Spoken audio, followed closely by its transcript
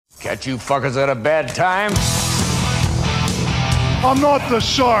Catch you fuckers at a bad time. I'm not the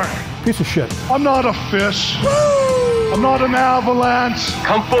shark. Piece of shit. I'm not a fish. I'm not an avalanche.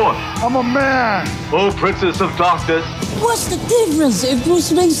 Come forth, I'm a man. O Princess of Darkness. What's the difference if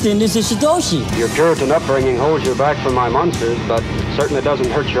Bruce Springsteen is a Shidoshi? Your Puritan upbringing holds you back from my monsters, but certainly doesn't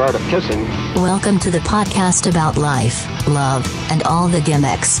hurt your art of kissing. Welcome to the podcast about life, love, and all the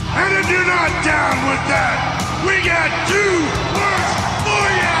gimmicks. And if you're not down with that, we got 2 words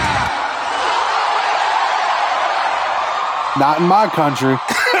for you. Not in my country.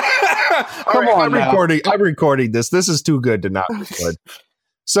 Come on, I'm recording this. This is too good to not record.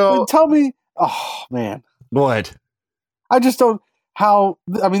 So tell me, oh man, what? I just don't. How?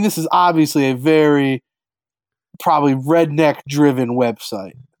 I mean, this is obviously a very probably redneck-driven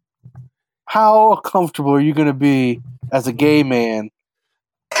website. How comfortable are you going to be as a gay man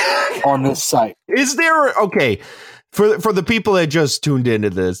on this site? Is there okay for the people that just tuned into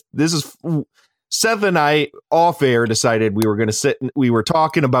this? This is. Seth and I off air decided we were going to sit and we were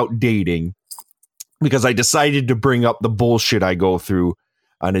talking about dating because I decided to bring up the bullshit I go through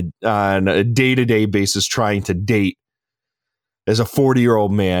on a day-to-day basis trying to date as a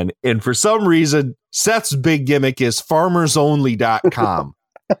 40-year-old man. And for some reason, Seth's big gimmick is farmersonly.com.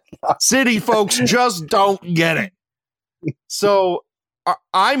 City folks just don't get it. So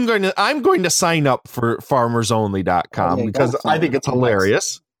I'm going to sign up for farmersonly.com because I think it's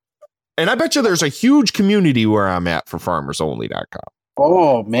hilarious. And I bet you there's a huge community where I'm at for farmersonly.com.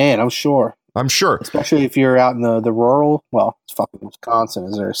 Oh, man, I'm sure. Especially if you're out in the rural, well, it's fucking Wisconsin.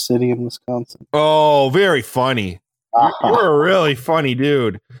 Is there a city in Wisconsin? Oh, very funny. You're a really funny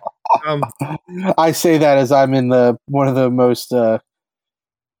dude. I say that as I'm in one of the most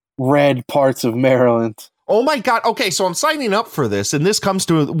red parts of Maryland. Oh, my God. Okay, so I'm signing up for this, and this comes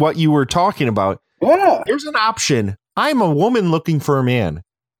to what you were talking about. Yeah. There's an option. I'm a woman looking for a man.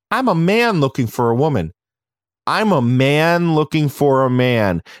 I'm a man looking for a woman. I'm a man looking for a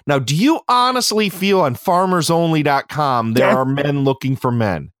man. Now, do you honestly feel on farmersonly.com there are men looking for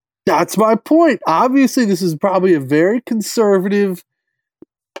men? That's my point. Obviously, this is probably a very conservative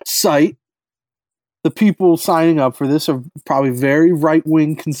site. The people signing up for this are probably very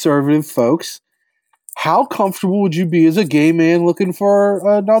right-wing conservative folks. How comfortable would you be as a gay man looking for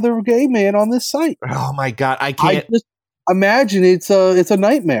another gay man on this site? Oh, my God. I can't. Imagine it's a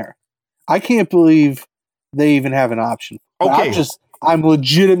nightmare. I can't believe they even have an option. Okay, I'm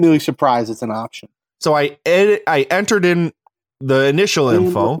legitimately surprised it's an option. So I entered in the initial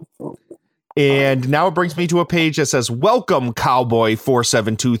info, and now it brings me to a page that says "Welcome, Cowboy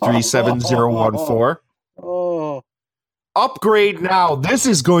 472377014." Oh, upgrade now. This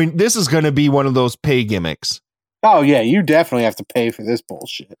is going to be one of those pay gimmicks. Oh yeah, you definitely have to pay for this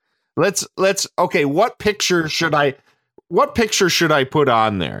bullshit. Let's okay. What picture should I put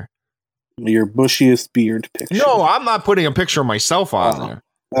on there? Your bushiest beard picture. No, I'm not putting a picture of myself on there.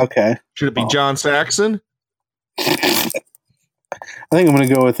 Okay. Should it be John Saxon? I think I'm going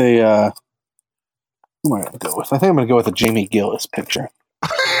to go with a. Who am I going to go with? I think I'm going to go with a Jamie Gillis picture.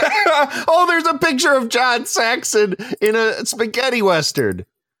 Oh, there's a picture of John Saxon in a spaghetti western.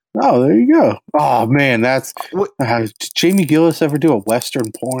 Oh, there you go. Oh man, that's did Jamie Gillis ever do a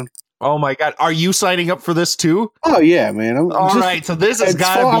western porn? Oh my God, are you signing up for this too? Oh yeah, man. All right, so this has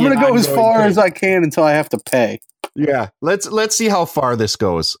got to be. I'm going to go as far as I can until I have to pay. Yeah, let's see how far this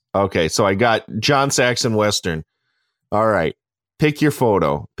goes. Okay, so I got John Saxon western. All right, pick your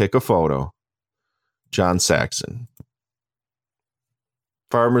photo. Pick a photo. John Saxon.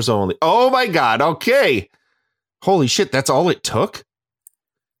 Farmers only. Oh my God. Okay. Holy shit, that's all it took?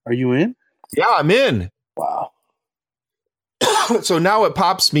 Are you in? Yeah, I'm in. Wow. So now it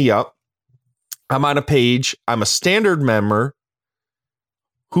pops me up. I'm on a page. I'm a standard member.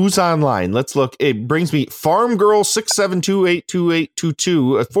 Who's online? Let's look. It brings me Farm Girl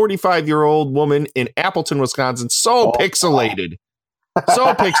 672-82822, a 45-year-old woman in Appleton, Wisconsin. So pixelated.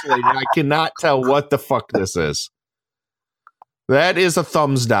 So pixelated. I cannot tell what the fuck this is. That is a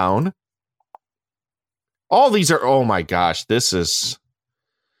thumbs down. All these are, oh my gosh, this is.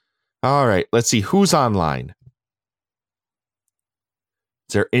 All right, let's see who's online.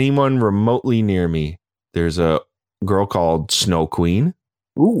 Is there anyone remotely near me? There's a girl called Snow Queen.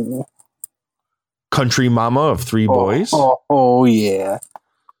 Ooh. Country mama of 3 boys. Oh yeah.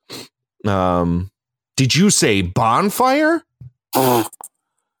 Did you say bonfire? Oh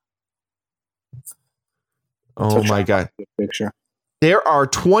my God. Picture. There are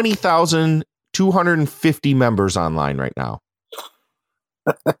 20,250 members online right now.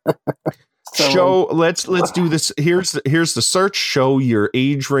 Let's do this. Here's the search. Show your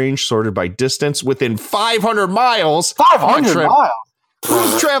age range sorted by distance within 500 miles. 500 miles.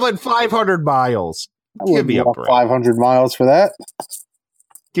 Traveling 500 miles. Give me a break. 500 miles for that.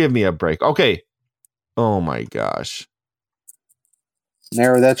 Give me a break. Okay. Oh my gosh.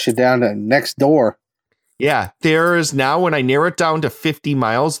 Narrow that shit down to next door. Yeah, there is now, when I narrow it down to 50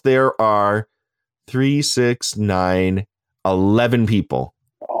 miles, there are 3, 6, 9, 11 people.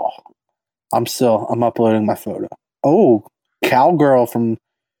 Oh, I'm uploading my photo. Oh, cowgirl from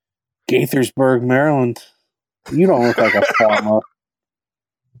Gaithersburg, Maryland. You don't look like a farmer.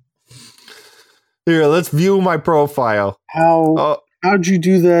 Here, let's view my profile. How'd you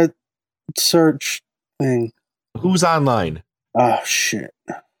do that search thing? Who's online? Oh, shit.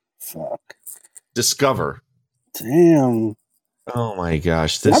 Fuck. Discover. Damn. Oh my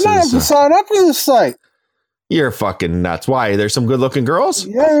gosh. I might have to sign up for this site. You're fucking nuts. Why? There's some good looking girls?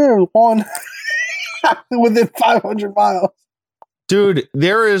 Yeah, one within 500 miles. Dude,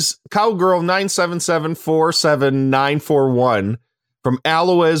 there is Cowgirl 977-47941 from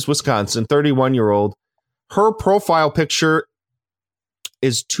Aloes, Wisconsin, 31-year-old. Her profile picture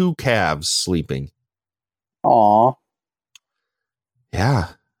is 2 calves sleeping. Aw. Yeah.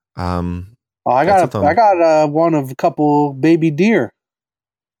 I got one of a couple baby deer.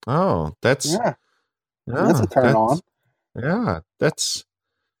 Oh, that's a turn on. Yeah, that's.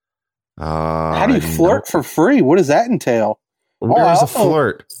 How do you flirt for free? What does that entail? There's a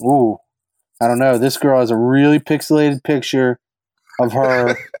flirt. Ooh, I don't know. This girl has a really pixelated picture of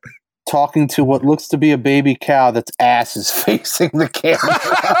her talking to what looks to be a baby cow that's ass is facing the camera.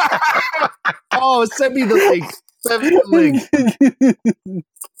 Oh, send me the link. Send me the link.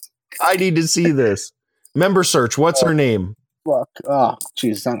 I need to see this. Member search. What's her name? Fuck. Oh,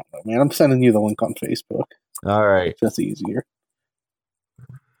 jeez. I don't know, man. I'm sending you the link on Facebook. All right. That's easier.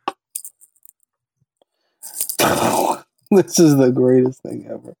 This is the greatest thing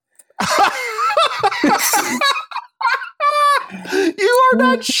ever. You are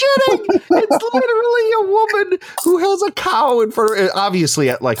not shitting. It's literally a woman who has a cow in front of her, obviously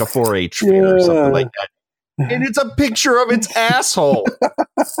at like a 4-H fair or something like that. And it's a picture of its asshole.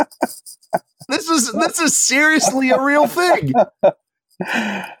 This is seriously a real thing.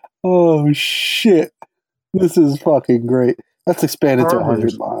 Oh shit. This is fucking great. Let's expand it to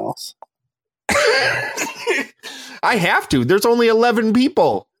 100 miles. I have to. There's only 11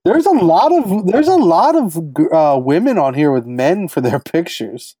 people. There's a lot of women on here with men for their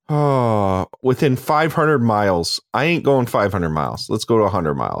pictures. Oh, within 500 miles. I ain't going 500 miles. Let's go to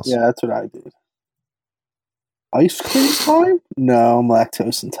 100 miles. Yeah, that's what I did. Ice cream time? No, I'm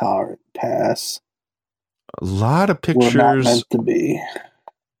lactose intolerant. Pass. A lot of pictures. We're not meant to be.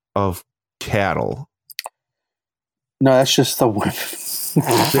 Of cattle. No, that's just the women.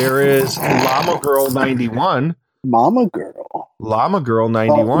 There is Llama Girl 91. Mama Girl. Llama Girl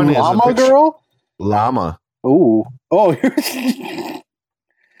 91 is Llama Girl? Llama. Ooh. Oh,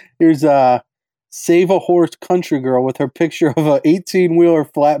 here's Save a Horse Country Girl with her picture of a 18-wheeler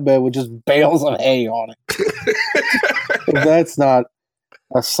flatbed with just bales of hay on it. If that's not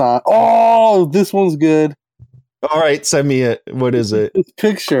a sign. Oh, this one's good. All right, send me it. What is it? This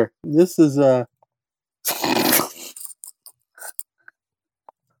picture. This is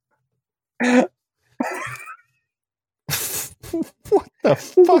what the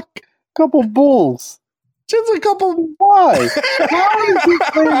fuck? Couple bulls. Just a couple. Why? How is he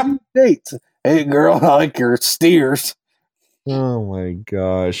playing dates? Hey, girl, I like your steers. Oh my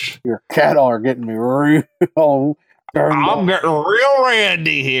gosh. Your cattle are getting me real. I'm getting real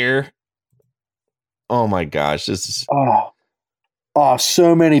randy here. Oh my gosh, this is. Oh,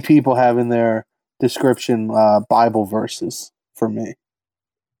 so many people have in their description Bible verses for me.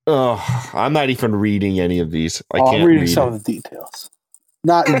 Oh, I'm not even reading any of these. I'm reading some of the details.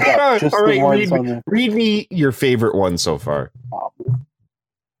 Not in depth, just all right, the ones on there. Read me your favorite one so far.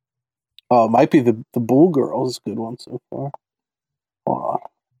 Oh, it might be the Bull Girl is a good one so far. Hold on.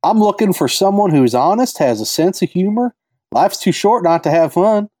 I'm looking for someone who's honest, has a sense of humor. Life's too short not to have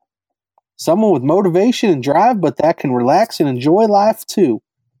fun. Someone with motivation and drive, but that can relax and enjoy life too.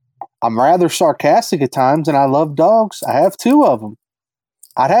 I'm rather sarcastic at times, and I love dogs. I have 2 of them.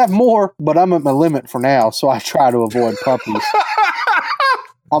 I'd have more, but I'm at my limit for now, so I try to avoid puppies.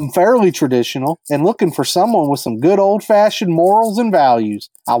 I'm fairly traditional and looking for someone with some good old-fashioned morals and values.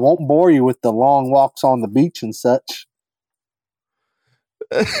 I won't bore you with the long walks on the beach and such.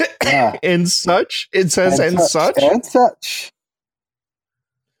 Yeah. And such? It says and such? And such.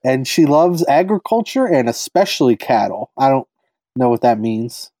 And she loves agriculture and especially cattle. I don't know what that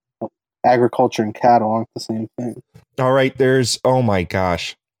means. Agriculture and cattle aren't the same thing. All right, oh my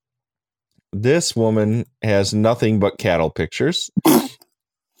gosh. This woman has nothing but cattle pictures.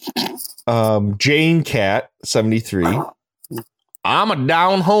 Jane Cat, 73. I'm a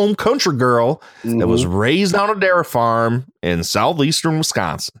down-home country girl that was raised on a dairy farm in southeastern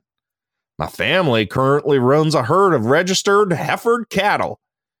Wisconsin. My family currently runs a herd of registered heifer cattle,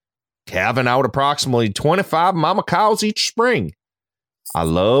 calving out approximately 25 mama cows each spring. I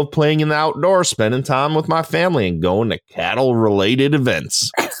love playing in the outdoors, spending time with my family, and going to cattle-related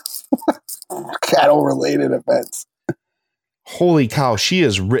events. Cattle-related events. Holy cow, she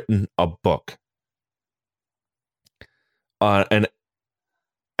has written a book. An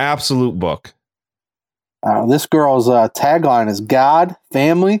absolute book. This girl's tagline is God,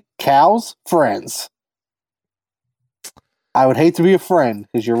 family, cows, friends. I would hate to be a friend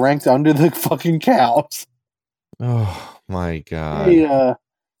because you're ranked under the fucking cows. Oh my God.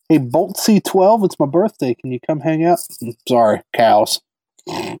 Hey, Bolt C12, it's my birthday. Can you come hang out? Sorry, cows.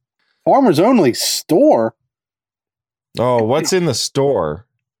 Farmers Only store. Oh, what's in the store?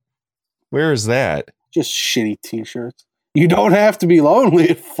 Where is that? Just shitty t-shirts. You don't have to be lonely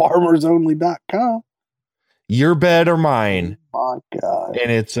at farmersonly.com. Your bed or mine? Oh my God.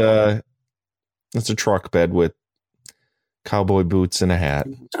 And it's a truck bed with cowboy boots and a hat.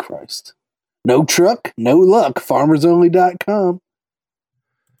 Jesus Christ. No truck, no luck. Farmersonly.com.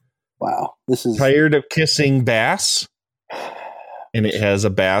 Wow. This is tired of kissing bass. And it has a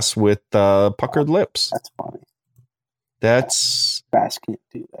bass with puckered lips. That's funny. That's bass can't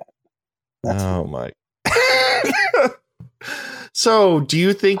do that. That's oh my. So, do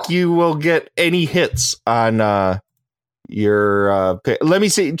you think you will get any hits on your? Let me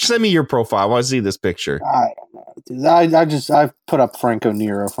see. Send me your profile. I want to see this picture. I don't know. Dude. I put up Franco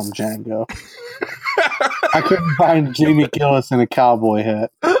Nero from Django. I couldn't find Jamie Gillis in a cowboy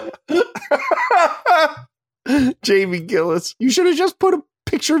hat. Jamie Gillis. You should have just put a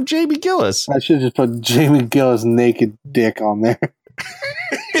picture of Jamie Gillis. I should have just put Jamie Gillis' naked dick on there.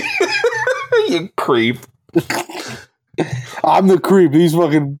 You creep. I'm the creep. These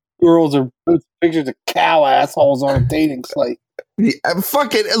fucking girls are pictures of cow assholes on a dating site. A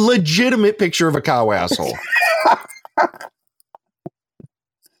fucking legitimate picture of a cow asshole.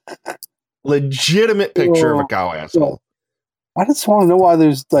 Legitimate picture of a cow asshole. I just want to know why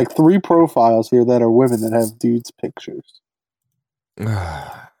there's like 3 profiles here that are women that have dudes' pictures.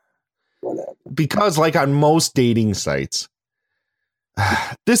 Whatever. Because like on most dating sites,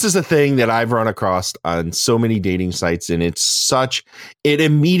 this is a thing that I've run across on so many dating sites, and it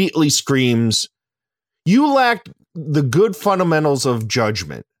immediately screams, you lack the good fundamentals of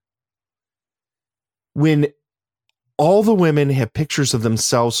judgment. When all the women have pictures of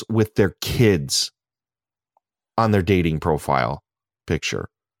themselves with their kids on their dating profile picture.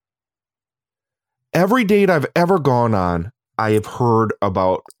 Every date I've ever gone on, I have heard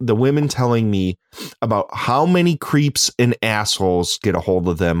about the women telling me about how many creeps and assholes get a hold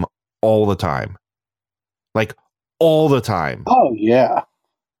of them all the time. Like, all the time. Oh, yeah.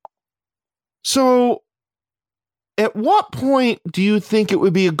 So, at what point do you think it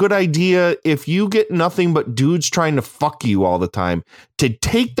would be a good idea if you get nothing but dudes trying to fuck you all the time to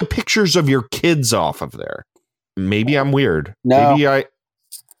take the pictures of your kids off of there? Maybe I'm weird. No. Maybe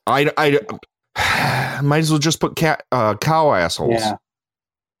I might as well just put cow assholes. Yeah.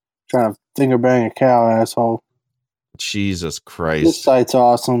 Trying to finger bang a cow asshole. Jesus Christ. This site's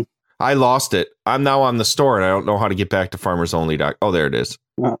awesome. I lost it. I'm now on the store and I don't know how to get back to farmersonly.com. Oh, there it is.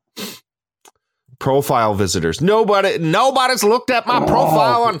 Profile visitors. Nobody's looked at my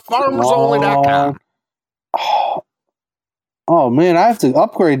profile on farmersonly.com. Oh man, I have to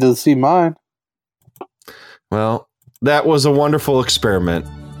upgrade to see mine. Well, that was a wonderful experiment,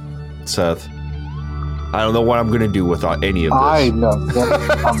 Seth. I don't know what I'm going to do with any of this. I know.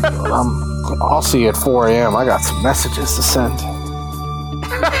 I'll see you at 4 a.m. I got some messages to send.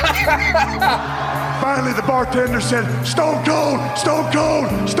 Finally, the bartender said, Stone Cold, Stone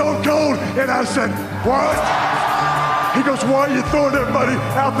Cold, Stone Cold. And I said, what? He goes, why are you throwing everybody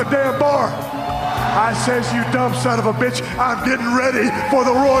out the damn bar? I says, you dumb son of a bitch, I'm getting ready for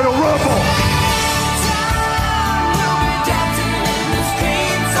the Royal Rumble.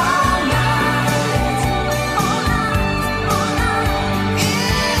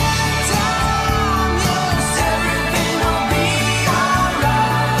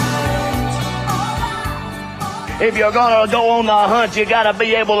 If you're going to go on the hunt, you got to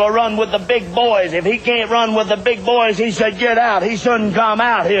be able to run with the big boys. If he can't run with the big boys, he should get out. He shouldn't come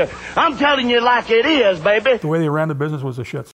out here. I'm telling you like it is, baby. The way they ran the business was the shits.